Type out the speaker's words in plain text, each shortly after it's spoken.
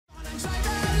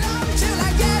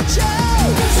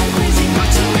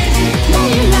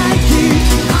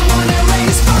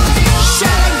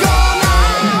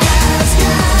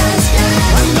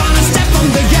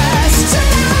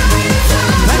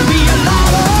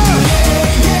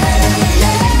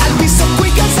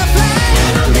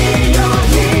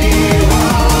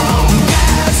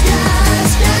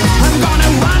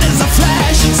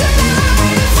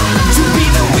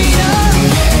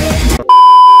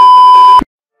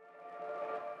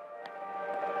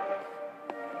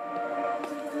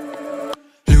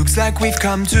like we've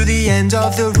come to the end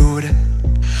of the road.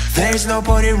 There's no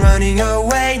point in running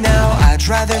away now. I'd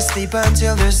rather sleep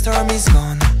until the storm is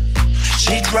gone.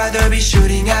 She'd rather be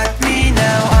shooting at me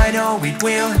now. I know it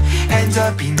will end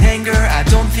up in anger. I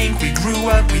don't think we grew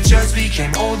up, we just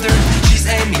became older. She's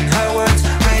aiming her words,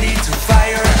 ready to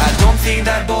fire. I don't think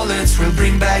that bullets will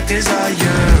bring back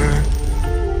desire.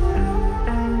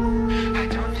 I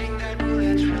don't think that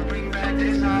bullets will bring back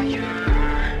desire.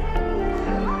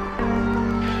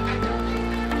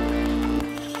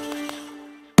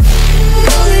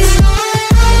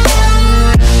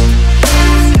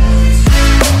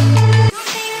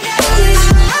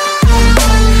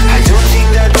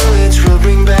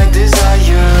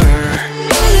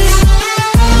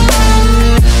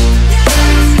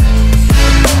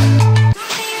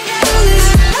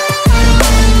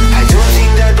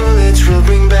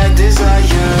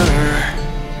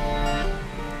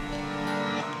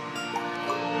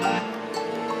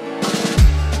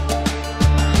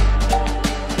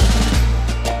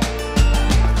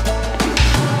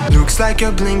 Like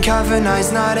a blink of an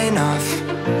eye's not enough.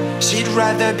 She'd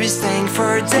rather be staying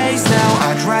for days now.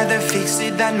 I'd rather fix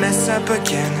it than mess up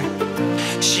again.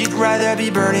 She'd rather be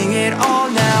burning it all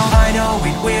now. I know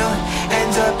it will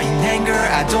end up in anger.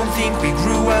 I don't think we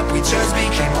grew up, we just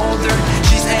became older.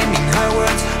 She's aiming her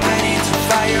words, ready to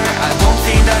fire.